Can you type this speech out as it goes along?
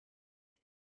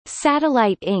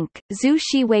Satelight Inc.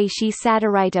 Zushiweishi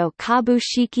Satellito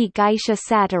Kabushiki Gaisha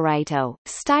Satellito,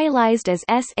 stylized as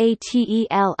Satelight,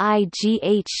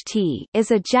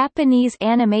 is a Japanese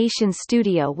animation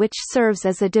studio which serves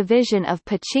as a division of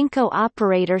pachinko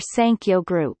operator Sankyo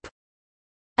Group.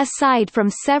 Aside from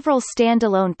several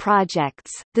standalone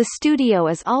projects, the studio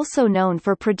is also known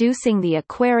for producing the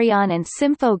Aquarion and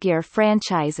Symphogear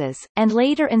franchises, and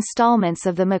later installments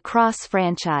of the Macross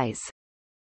franchise.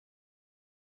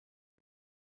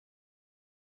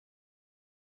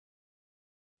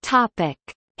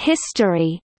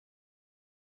 History.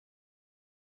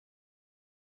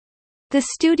 The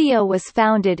studio was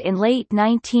founded in late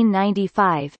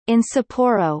 1995, in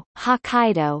Sapporo,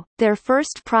 Hokkaido, their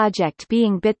first project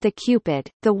being Bit the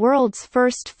Cupid, the world's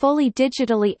first fully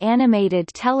digitally animated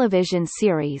television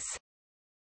series.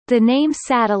 The name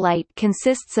Satelight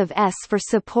consists of S for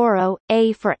Sapporo,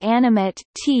 A for animate,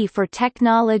 T for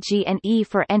technology and E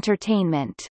for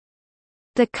entertainment.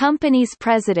 The company's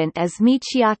president is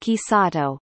Michiaki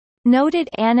Sato. Noted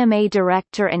anime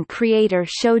director and creator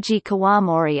Shoji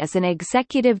Kawamori is an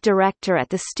executive director at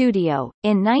the studio.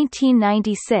 In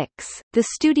 1996, the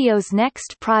studio's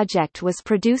next project was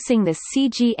producing the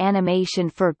CG animation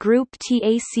for Group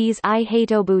TAC's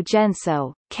Iheitobu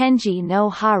Genso, Kenji no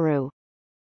Haru.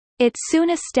 It soon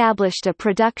established a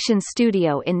production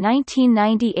studio in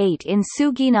 1998 in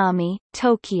Suginami,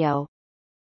 Tokyo.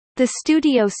 The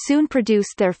studio soon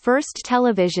produced their first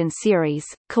television series,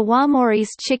 Kawamori's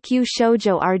Chikyu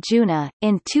Shoujo Arjuna,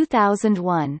 in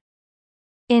 2001.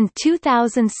 In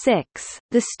 2006,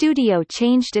 the studio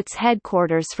changed its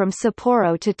headquarters from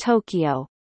Sapporo to Tokyo.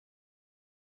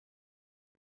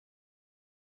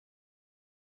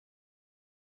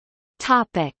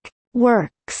 Topic: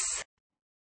 Works.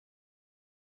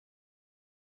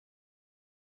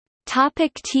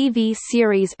 TV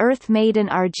series Earth Maiden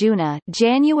Arjuna,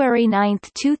 January 9,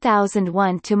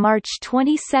 2001 to March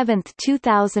 27,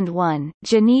 2001.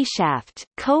 Geneshaft,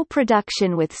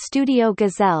 co-production with Studio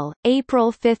Gazelle,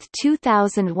 April 5,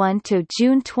 2001 to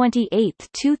June 28,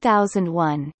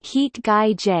 2001. Heat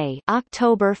Gai J,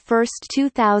 October 1,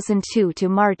 2002 to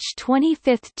March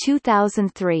 25,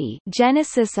 2003.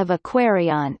 Genesis of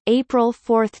Aquarion, April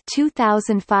 4,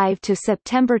 2005 to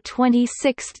September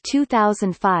 26,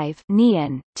 2005.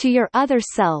 Neon, To Your Other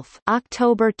Self,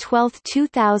 October 12,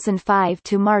 2005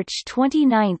 to March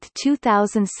 29,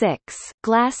 2006.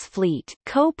 Glass Fleet,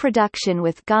 co-production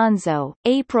with Gonzo,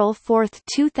 April 4,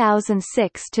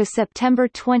 2006 to September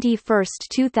 21,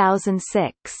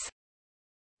 2006.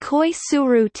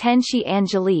 Koisuru Tenshi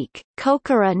Angelique,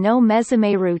 Kokura no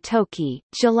Mezumeru Toki,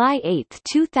 July 8,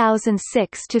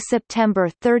 2006 to September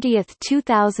 30,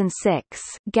 2006.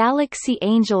 Galaxy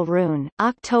Angel Rune,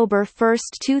 October 1,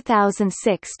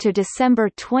 2006 to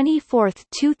December 24,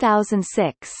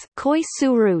 2006.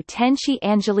 Koisuru Tenshi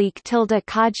Angelique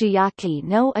Kajiyaki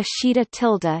no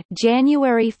Ashita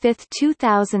January 5,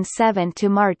 2007 to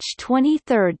March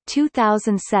 23,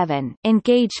 2007.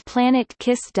 Engage Planet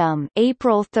Kiss Dum,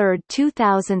 April 3,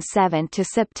 2007 to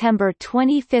September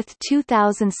 25,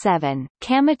 2007.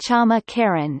 Kamachama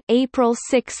Karen, April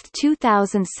 6,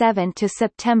 2007 to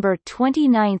September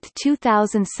 29,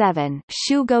 2007.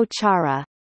 Shugo Chara,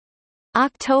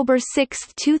 October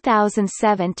 6,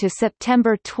 2007 to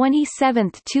September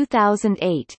 27,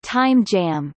 2008. Time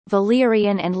Jam,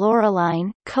 Valerian and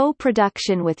Laureline,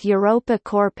 co-production with Europa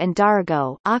Corp and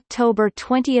Dargo, October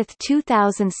 20,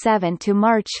 2007 to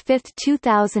March 5,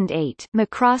 2008.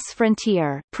 Macross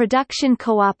Frontier, production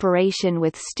cooperation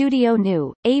with Studio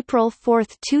New, April 4,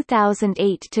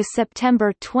 2008 to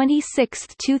September 26,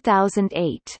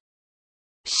 2008.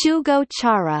 Shugo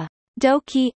Chara,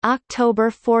 Doki, October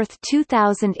 4,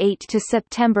 2008 to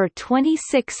September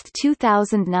 26,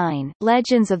 2009.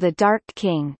 Legends of the Dark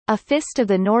King, A Fist of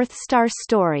the North Star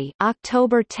Story,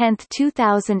 October 10,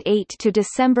 2008 to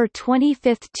December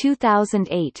 25,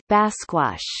 2008.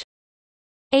 Basquash,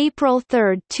 April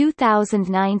 3,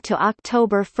 2009 to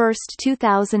October 1,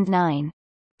 2009.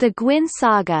 The Gwyn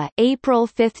Saga, April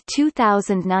 5,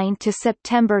 2009 to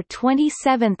September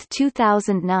 27,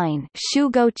 2009.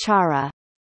 Shugo Chara.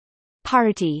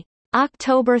 Party,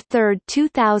 October 3,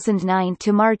 2009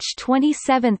 to March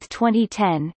 27,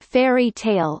 2010. Fairy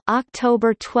Tale,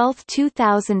 October 12,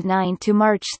 2009 to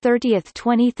March 30,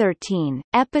 2013.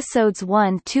 Episodes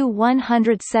 1 to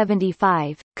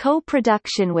 175.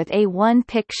 Co-production with A1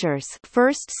 Pictures.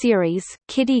 First series,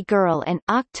 Kitty Girl, and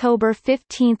October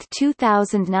 15,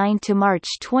 2009 to March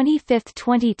 25,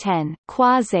 2010.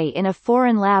 Quasi in a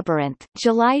Foreign Labyrinth,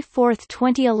 July 4,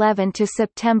 2011 to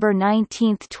September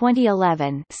 19,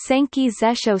 2011. Senki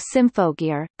Zesho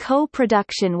Symphogear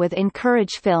co-production with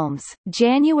Encourage Films,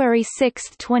 January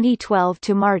 6, 2012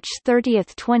 to March 30,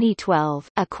 2012.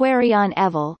 Aquarion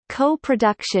Evil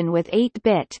co-production with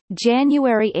 8-Bit,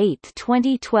 January 8,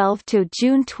 2012 to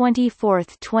June 24,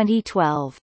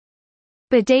 2012.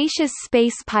 Bodacious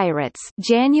Space Pirates,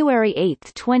 January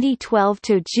 8, 2012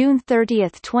 to June 30,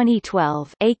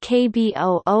 2012. AKB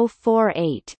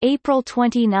 0048, April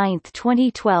 29,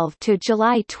 2012 to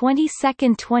July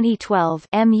 22, 2012.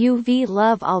 MUV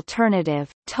Love Alternative,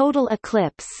 Total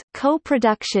Eclipse,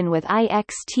 co-production with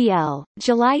IXTL,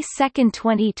 July 2,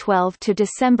 2012 to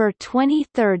December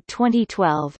 23,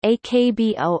 2012.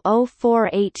 AKB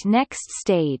 0048 Next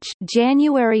Stage,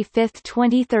 January 5,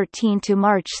 2013 to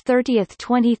March 30,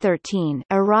 2013.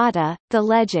 Errata, The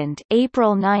Legend,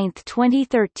 April 9,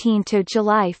 2013 to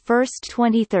July 1,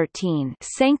 2013.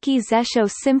 Senki Zesho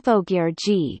Symphogear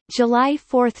G, July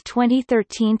 4,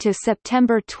 2013 to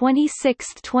September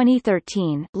 26,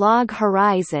 2013. Log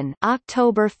Horizon,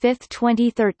 October 5,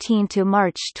 2013 to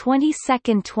March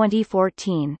 22,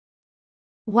 2014.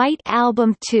 White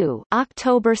Album 2,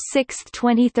 October 6,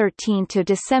 2013 to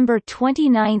December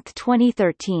 29,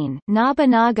 2013.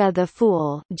 Nobunaga the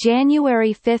Fool,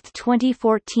 January 5,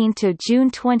 2014 to June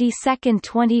 22,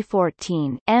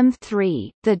 2014.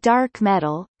 M3, The Dark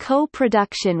Metal,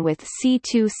 co-production with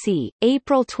C2C,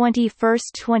 April 21,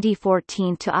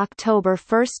 2014 to October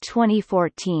 1,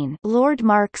 2014. Lord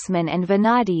Marksman and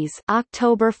Venades,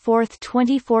 October 4,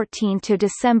 2014 to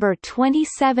December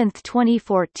 27,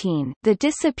 2014.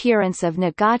 The Disappearance of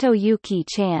Nagato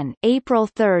Yuki-chan, April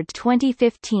 3,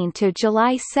 2015 to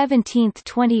July 17,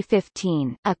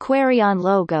 2015. Aquarion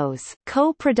Logos,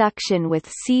 co-production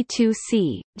with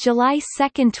C2C, July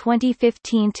 2,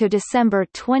 2015 to December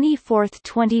 24,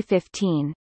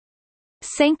 2015.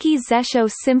 Senki Zesho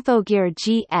Symphogear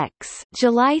GX,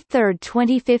 July 3,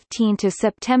 2015 to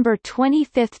September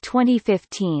 25,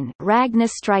 2015.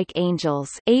 Ragnastrike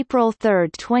Angels, April 3,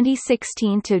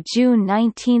 2016 to June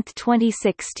 19,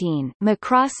 2016.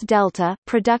 Macross Delta,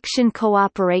 production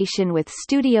cooperation with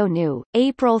Studio New,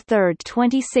 April 3,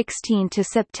 2016 to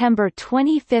September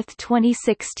 25,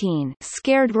 2016.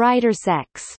 Scared Riders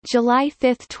X, July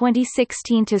 5,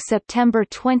 2016 to September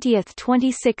 20,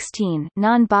 2016.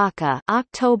 Nanbaka,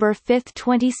 October 5,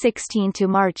 2016 to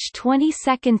March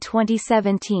 22,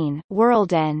 2017.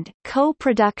 World End,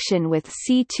 co-production with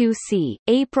C2C,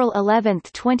 April 11,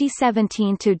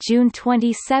 2017 to June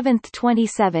 27,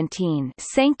 2017.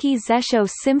 Senki Zesho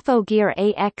Symphogear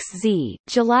AXZ,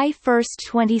 July 1,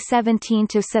 2017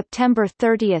 to September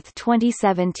 30,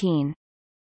 2017.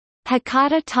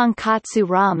 Hakata Tonkatsu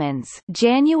Ramens,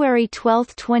 January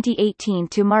 12, 2018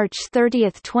 to March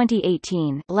 30,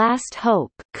 2018. Last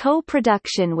Hope,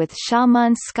 co-production with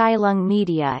Shaman Skylung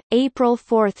Media, April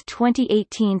 4,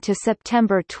 2018 to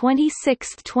September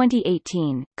 26,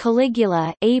 2018.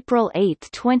 Caligula, April 8,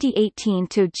 2018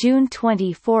 to June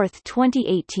 24,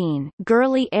 2018.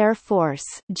 Girly Air Force,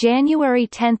 January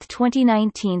 10,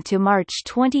 2019 to March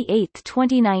 28,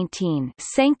 2019.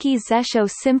 Senki Zesho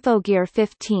Symphogear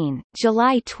 15,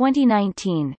 July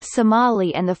 2019.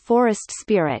 Somali and the Forest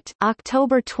Spirit,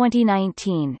 October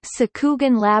 2019.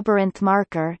 Sakugan Labyrinth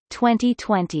Marker,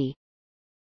 2020.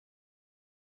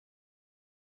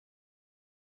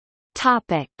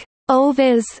 Topic: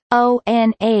 OVAs,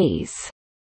 ONAs.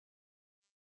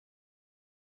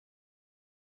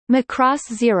 Macross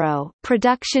Zero,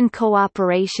 production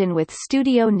cooperation with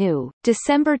Studio New,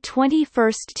 December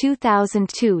 21,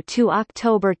 2002 to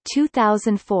October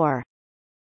 2004.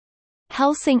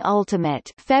 Hellsing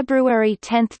Ultimate, February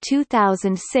 10,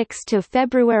 2006 to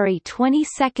February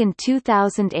 22,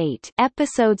 2008,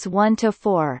 episodes 1 to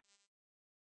 4.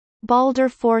 Baldur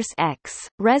Force X,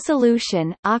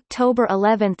 Resolution, October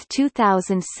 11,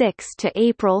 2006 to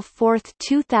April 4,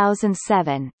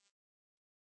 2007.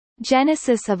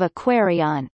 Genesis of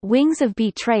Aquarion, Wings of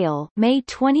Betrayal, May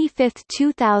 25,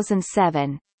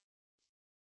 2007.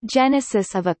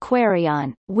 Genesis of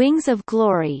Aquarion, Wings of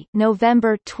Glory,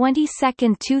 November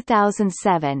 22,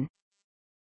 2007.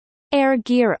 Air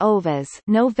Gear OVAs,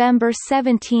 November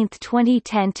 17,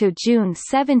 2010 to June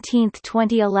 17,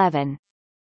 2011.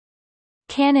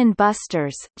 Cannon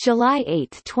Busters, July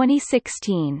 8,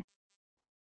 2016.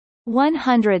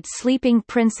 100 Sleeping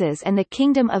Princes and the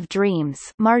Kingdom of Dreams,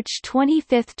 March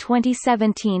 25,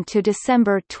 2017 to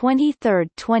December 23,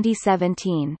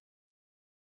 2017.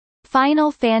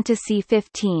 Final Fantasy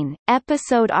XV,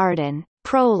 Episode Arden,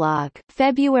 Prologue,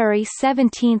 February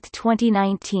 17,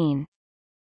 2019.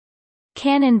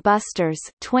 Cannon Busters,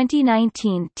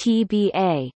 2019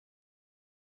 TBA.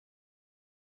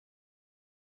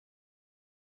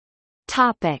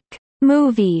 Topic: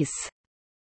 Movies.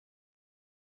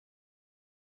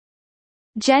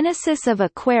 Genesis of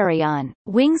Aquarion,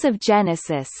 Wings of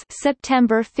Genesis,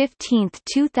 September 15,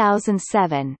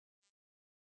 2007.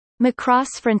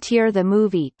 Macross Frontier the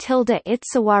Movie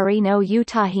Itsawari no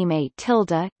Utahime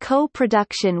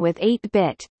co-production with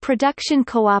 8-bit, production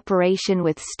cooperation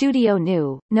with Studio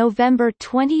New, November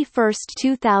 21,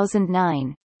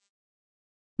 2009.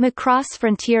 Macross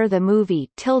Frontier the Movie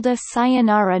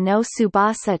Sayonara no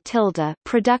Tsubasa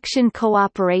production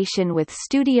cooperation with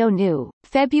Studio New,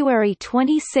 February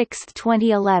 26,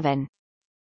 2011.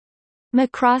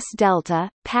 Macross Delta,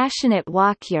 Passionate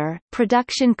Walkyer,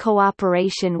 production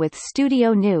cooperation with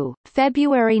Studio New,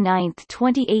 February 9,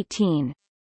 2018.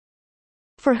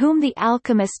 For Whom the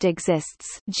Alchemist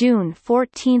Exists, June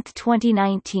 14,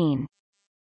 2019.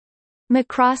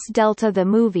 Macross Delta the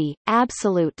Movie,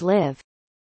 Absolute Live.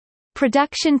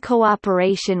 Production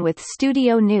cooperation with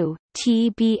Studio New,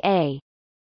 TBA.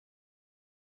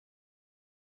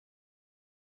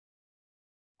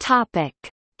 Topic: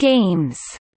 Games.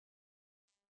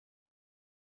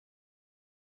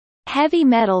 Heavy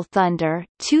Metal Thunder,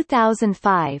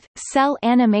 2005, Cell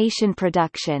Animation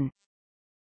Production.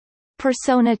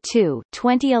 Persona 2,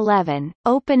 2011,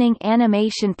 Opening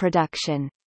Animation Production.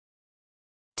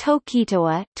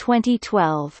 Tokitoa,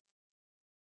 2012.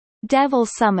 Devil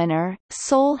Summoner,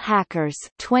 Soul Hackers,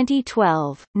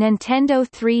 2012, Nintendo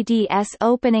 3DS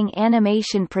Opening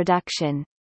Animation Production.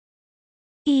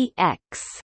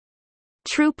 EX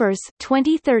Troopers,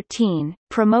 2013,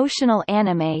 Promotional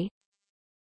Anime.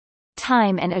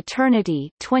 Time and Eternity,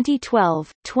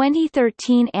 2012,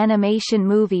 2013 Animation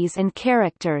Movies and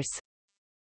Characters.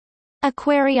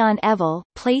 Aquarion Evil,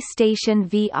 PlayStation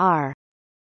VR.